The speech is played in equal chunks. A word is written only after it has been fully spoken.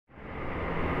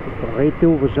Здравейте,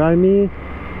 уважаеми!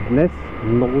 Днес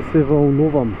много се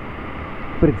вълнувам.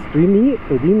 Предстои ми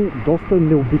един доста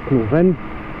необикновен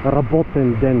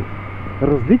работен ден.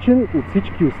 Различен от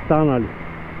всички останали.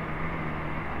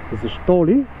 Защо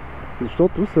ли?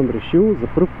 Защото съм решил за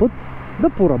пръв път да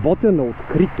поработя на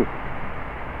открито.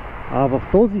 А в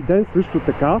този ден също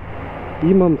така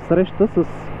имам среща с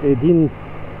един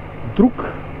друг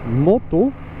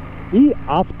мото и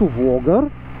автовлогър.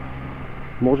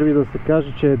 Може би да се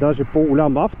каже, че е даже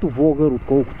по-голям автовлогър,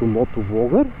 отколкото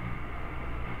мотовлогър.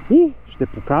 И ще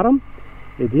покарам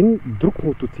един друг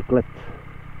мотоциклет.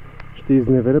 Ще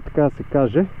изневеря, така да се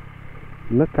каже,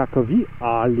 на какави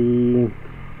али.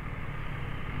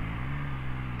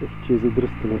 Че е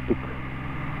задръстено тук.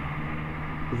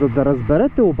 За да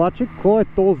разберете обаче кой е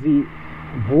този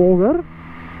влогър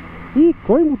и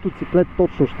кой мотоциклет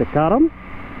точно ще карам,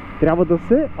 трябва да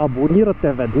се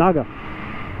абонирате веднага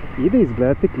и да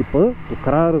изгледате клипа до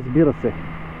края, разбира се.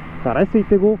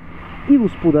 Харесайте го и го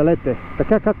споделете,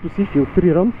 така както си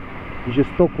филтрирам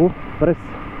жестоко през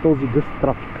този гъст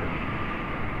трафик.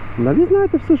 Нали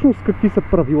знаете всъщност какви са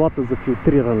правилата за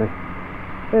филтриране?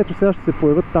 Ето сега ще се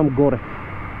появят там горе.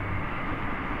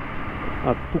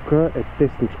 А тук е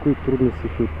тесничко и трудно се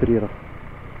филтрира.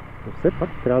 Но все пак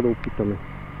трябва да опитаме.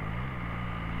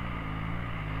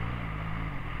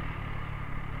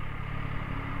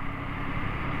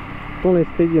 То не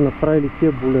сте ги направили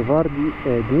тия булеварди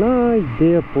една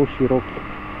идея по-широки.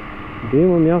 Да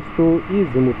има място и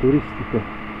за мотористите.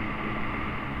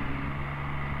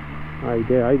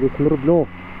 Айде, смърдло!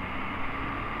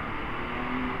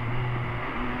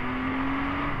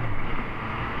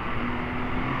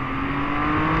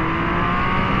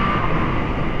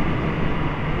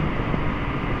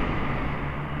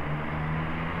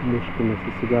 Мушкаме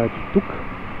се сега ето тук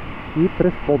и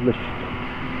през подлещето.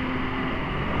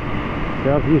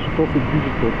 Сега вие що се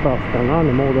движите от тази страна,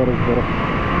 не мога да разбера.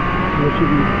 Но ще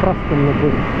ви изпраскам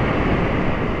набързо.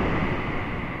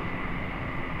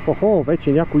 Охо,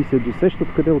 вече някои се досещат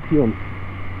къде отивам.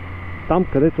 Там,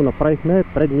 където направихме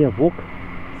предния влог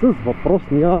с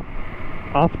въпросния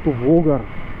автовлогър.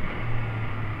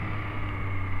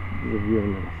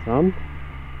 Завиваме насам.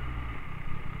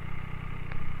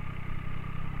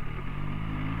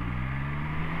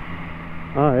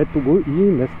 Ето го и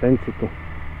местенцето.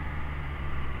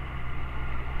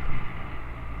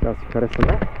 Сега си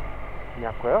харесаме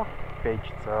някоя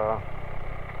пейчица.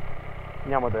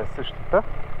 Няма да е същата,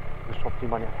 защото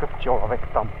има някакъв човек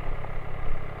там.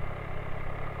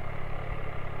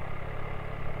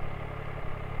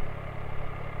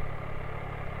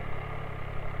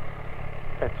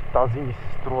 Ето тази ми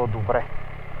се струва добре.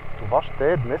 Това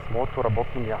ще е днес моето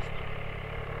работно място.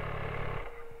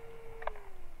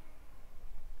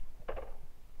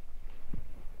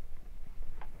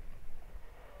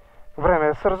 Време е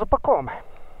да се разопаковаме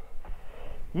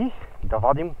и да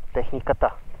вадим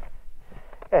техниката.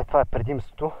 Това е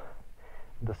предимството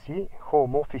да си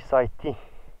Home Office IT.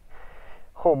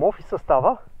 Home Office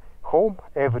става Home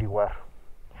Everywhere.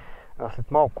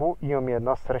 След малко имам и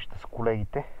една среща с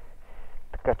колегите,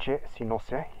 така че си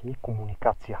нося и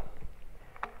комуникация.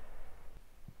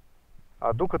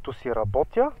 А докато си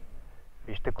работя,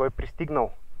 вижте кой е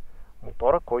пристигнал.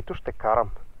 Мотора, който ще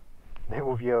карам.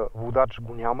 Неговия водач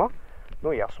го няма,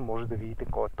 но ясно може да видите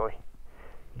кой е той.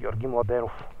 Георги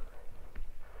Младенов.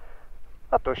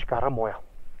 А той ще кара моя.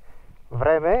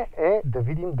 Време е да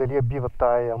видим дали я бива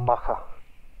тая Yamaha.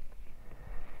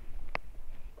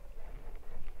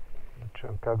 Да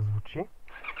чуем как звучи.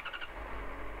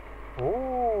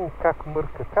 Как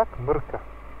мърка.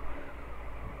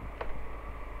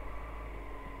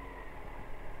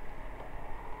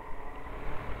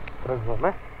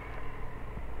 Тръгваме.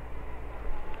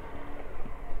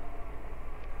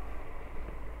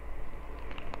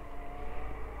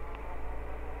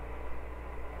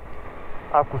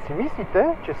 Ако си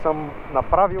мислите, че съм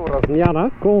направил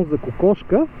размяна кон за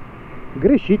кокошка,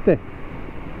 грешите.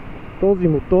 Този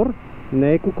мотор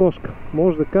не е кокошка.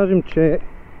 Може да кажем, че е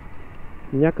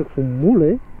някакво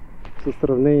муле със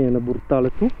сравнение на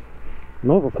Бруталето,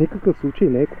 но в никакъв случай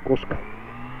не е кокошка.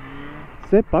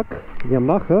 Все пак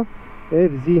Yamaha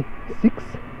FZ6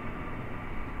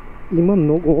 има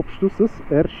много общо с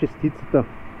R6-цата.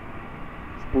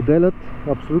 Споделят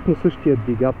абсолютно същия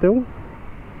двигател.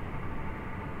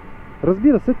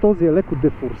 Разбира се, този е леко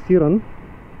дефорсиран.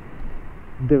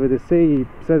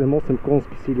 97-8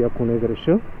 конски сили, ако не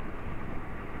греша.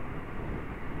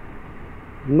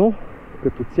 Но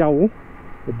като цяло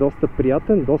е доста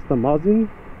приятен, доста мазен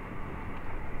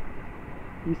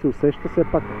и се усеща все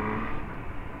пак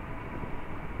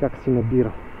как си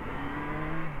набира.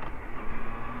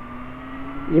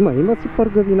 Има си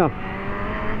пъргавина.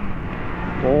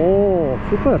 О,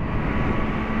 супер!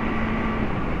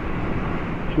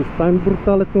 Ще оставим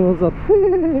бруталето назад.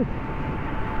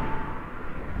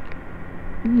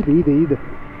 Иде.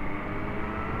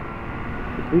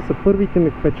 Какви са първите ми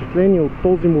впечатления от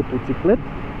този мотоциклет?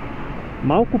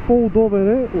 Малко по-удобен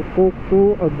е,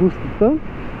 отколкото Агустата.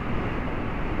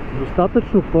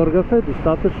 Достатъчно пъргав е,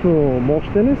 достатъчно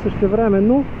мощен е,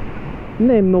 същевременно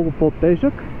не е много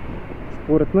по-тежък.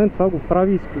 Според мен това го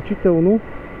прави изключително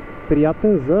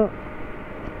приятен за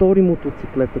втори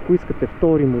мотоциклет. Ако искате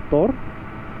втори мотор,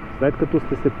 след като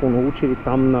сте се понаучили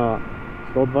там на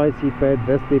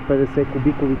 125-250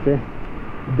 кубиковите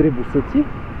дребосъци,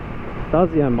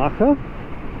 тази Yamaha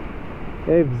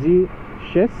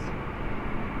FZ6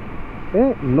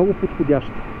 е много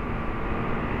подходяща.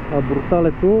 А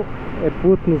бруталето е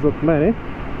плътно зад мене,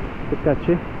 така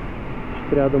че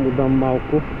ще трябва да му дам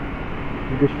малко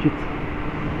гъщица.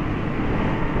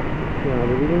 Няма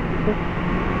да видим какво.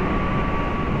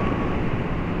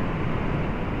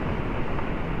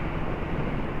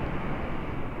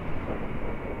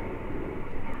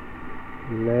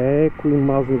 Леко и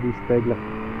мазно го изтегля.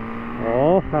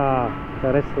 Оха!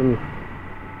 Харесва ми.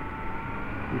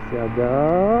 И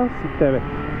сега си тебе.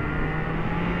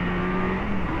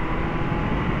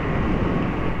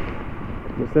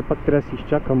 Но все пак трябва да си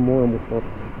изчакам моя мотор.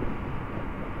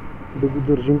 Да го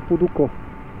държим под око.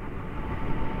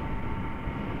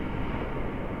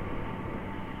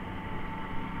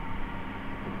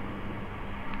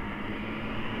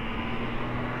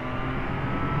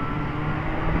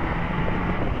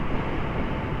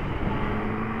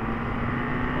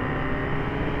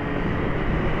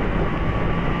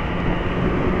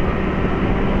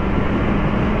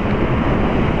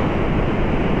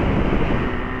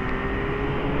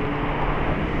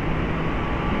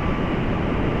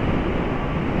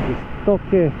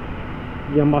 Тук е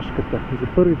ямашката. За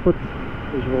първи път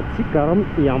в живота си карам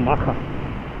Yamaha.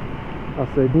 А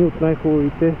са едни от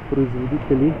най-хубавите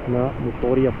производители на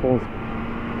мотори японски.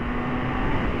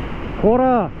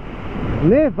 Хора!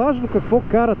 Не е важно какво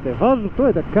карате. Важното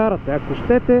е да карате. Ако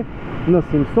щете, на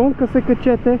Симпсонка се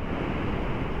качете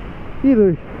и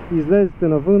да излезете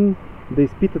навън, да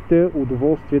изпитате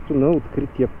удоволствието на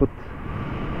открития път.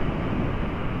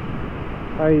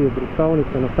 Айде,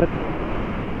 бруталните напред.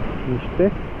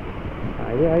 Нище.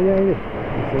 Айде. Не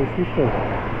се изслушвам.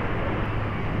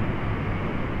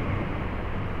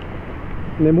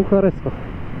 Не му харесва.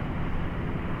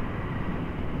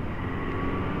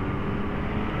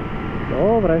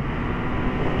 Добре.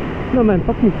 На мен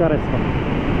пък ми харесва.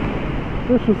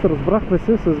 Всъщност разбрахме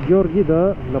се с Георги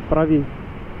да направи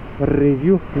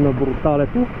ревю на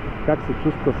бруталето. Как се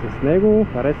чувства с него,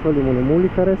 харесва ли му, не му ли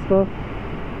харесва.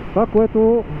 Това,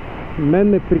 което мен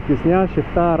ме притесняваше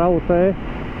в тази работа е,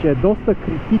 че е доста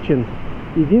критичен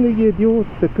и винаги е бил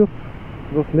такъв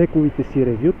в неговите си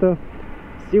ревюта.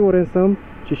 Сигурен съм,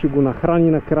 че ще го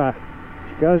нахрани накрая.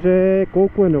 Ще каже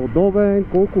колко е неудобен,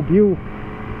 колко бил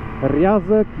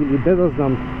рязък или де да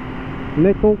знам,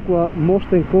 не толкова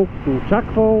мощен колкото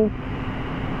очаквал.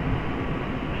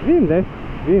 Ще видим, де,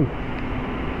 ще видим.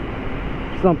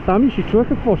 Ще съм там и ще чуя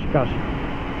какво ще каже.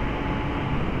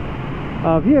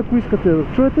 А вие, ако искате да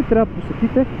чуете, трябва да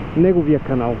посетите неговия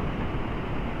канал.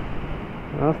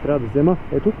 Аз трябва да взема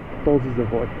ето този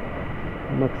завой.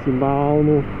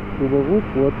 Максимално хубаво,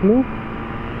 плътно.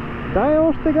 Дай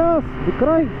още газ, до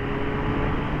край.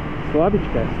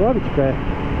 Слабичка е.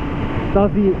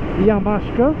 Тази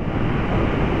ямашка,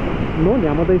 но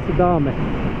няма да й се даваме.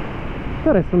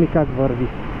 Харесва ми как върви.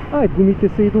 Гумите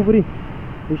са и добри.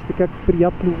 Вижте как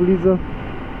приятно влиза.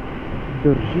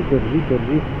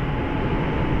 Държи.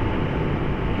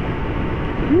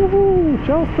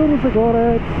 Чао,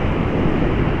 Старозагорец!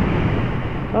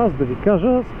 Аз да ви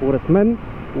кажа, според мен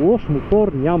лош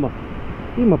мотор няма.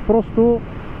 Има просто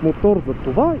мотор за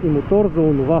това и мотор за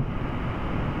онова.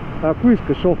 Ако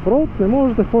искаш офроуд, не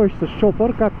можеш да ходиш с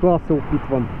шопър, както аз се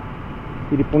опитвам.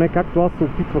 Или поне както аз се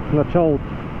опитвах в началото.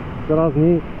 С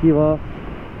разни такива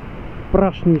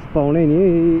прашни изпълнения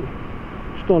и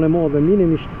що не мога да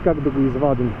минем и как да го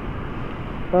извадим.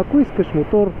 Ако искаш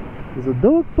мотор за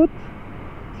дълъг път,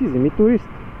 си вземи турист.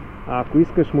 А ако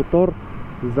искаш мотор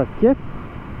за кеф,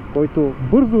 който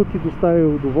бързо ти достави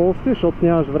удоволствие, защото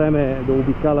нямаш време да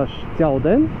обикаляш цял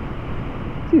ден,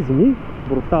 си вземи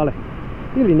брутале.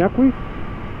 Или някой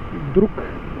друг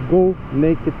Go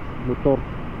Naked мотор.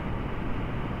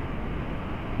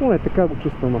 Поне така го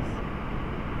чувствам аз.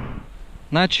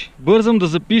 Значи, бързам да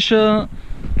запиша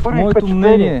моето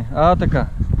мнение. Така.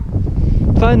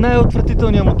 Това е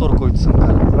най-отвратителният мотор, който съм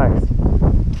карал. Знаех си.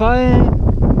 Това е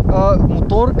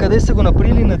мотор, къде са го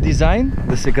направили на дизайн,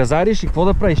 да се газариш и какво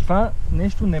да правиш. Това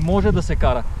нещо не може да се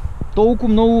кара.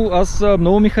 Толкова много,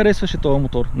 много ми харесваше този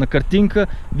мотор. На картинка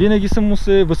винаги съм му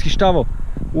се възхищавал.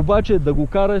 Обаче да го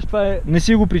караш, това е... Не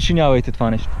си го причинявайте това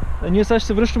нещо. Ние сега ще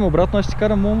се връщаме обратно, аз ще си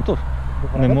карам моят мотор.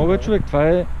 Добре, не мога, човек, това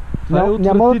е отвратително.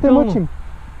 Няма да те мъчим.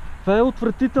 Това е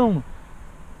отвратително.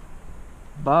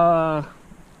 Бах!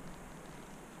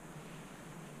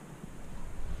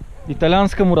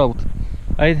 Италианска му работа.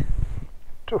 Айде.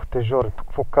 Чухте Жорито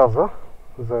какво каза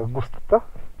за Агустата.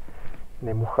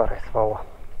 Не му харесвала.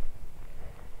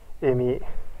 Еми,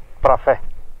 прав е.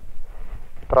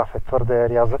 Прав е, твърде е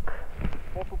рязък.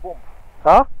 Фотобомба.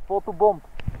 А? Фотобомба.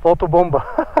 Фотобомба.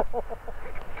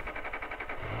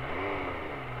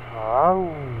 Ау.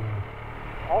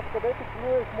 Аз където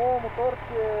плюех моят мотор,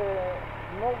 че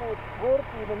е много твърд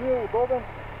и не ми е удобен.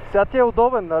 Сега ти е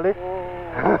удобен, нали?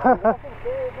 Сега съм все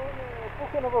едно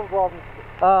пукана в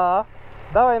главницата.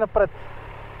 Давай напред.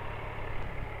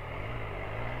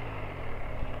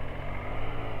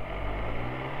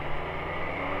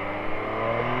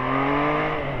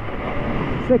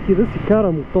 Всеки да си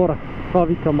кара мотора, това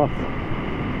викам аз.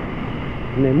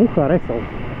 Не му харесал.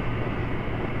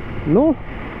 Но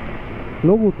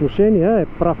много отношения е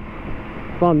прав.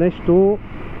 Това нещо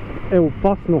е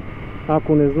опасно,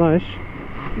 ако не знаеш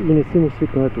и не си му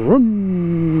свикнал. Ето,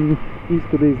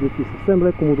 иска да излети. Съвсем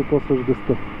леко му докосваш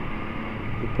гъста.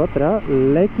 Затова трябва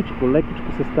лекичко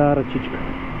с тази ръчичка.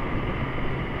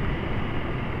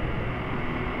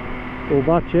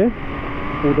 Обаче,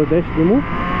 подадеш ли му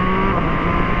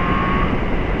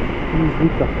и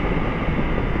излита.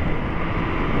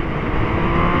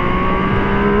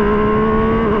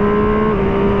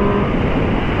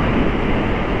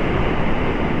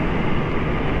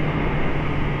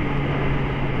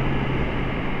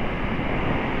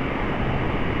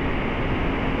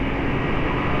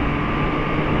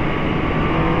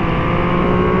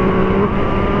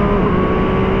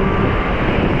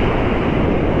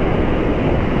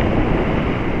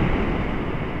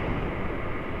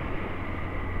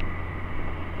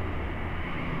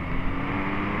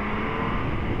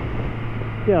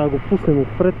 Трябва да го пуснем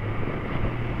отпред,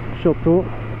 защото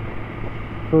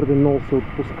твърде много се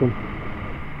отпускам.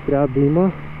 Трябва да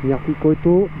има някой,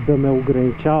 който да ме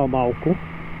ограничава малко,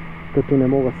 като не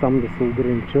мога сам да се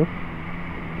огранича.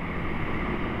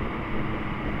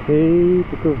 Ей,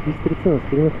 тук в Бистрица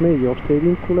настигнахме и още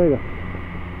един колега.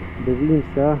 Да видим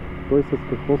сега той с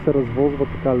какво се развозва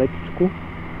така лекичко.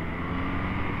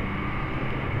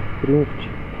 Триумфче.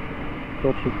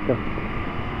 Точно така.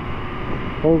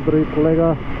 Поздрави,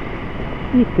 колега!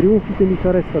 И триумфите ми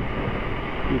харесват.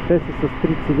 И те са с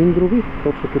 3 цилиндрови,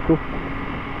 точно като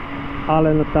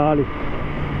Алената Али.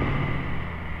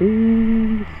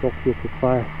 И София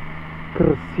каква е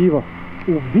красива,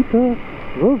 убита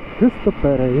в гъста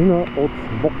переина от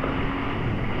смок.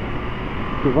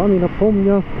 Това ми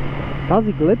напомня,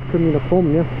 тази гледка ми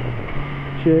напомня,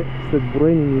 че след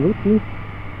броени минути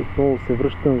отново се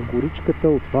връщам в горичката,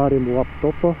 отварям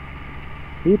лаптопа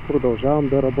и продължавам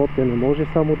да работя. Не може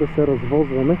само да се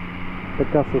развозваме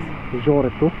така с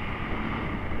Жорето.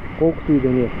 Колкото и да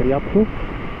ни е приятно,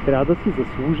 трябва да си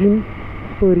заслужим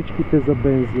паричките за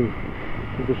бензин.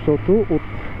 Защото от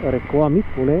реклами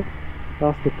поне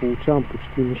аз не получавам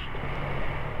почти нищо.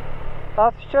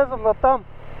 Аз изчезвам натам.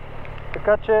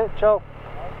 Така че, чао!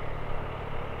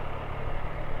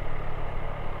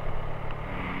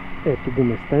 Ето го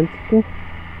местенцето.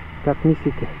 Как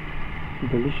мислите?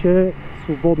 Дали ще е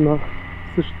свободна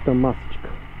същата масичка?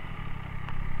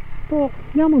 То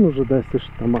няма нужда да е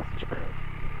същата масичка.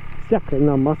 Всяка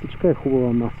една масичка е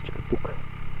хубава масичка тук.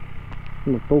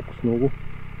 Има толкова много.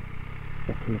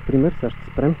 Ето, например, сега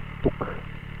ще спрем тук.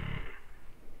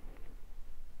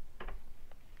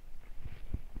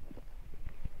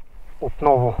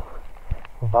 Отново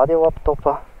вадя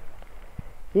лаптопа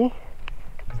и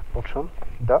започвам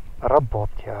да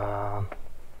работя.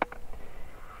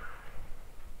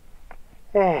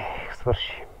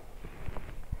 Свърши.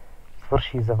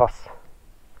 Свърши и за вас.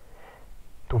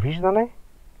 Довиждане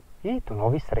и до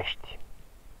нови срещи.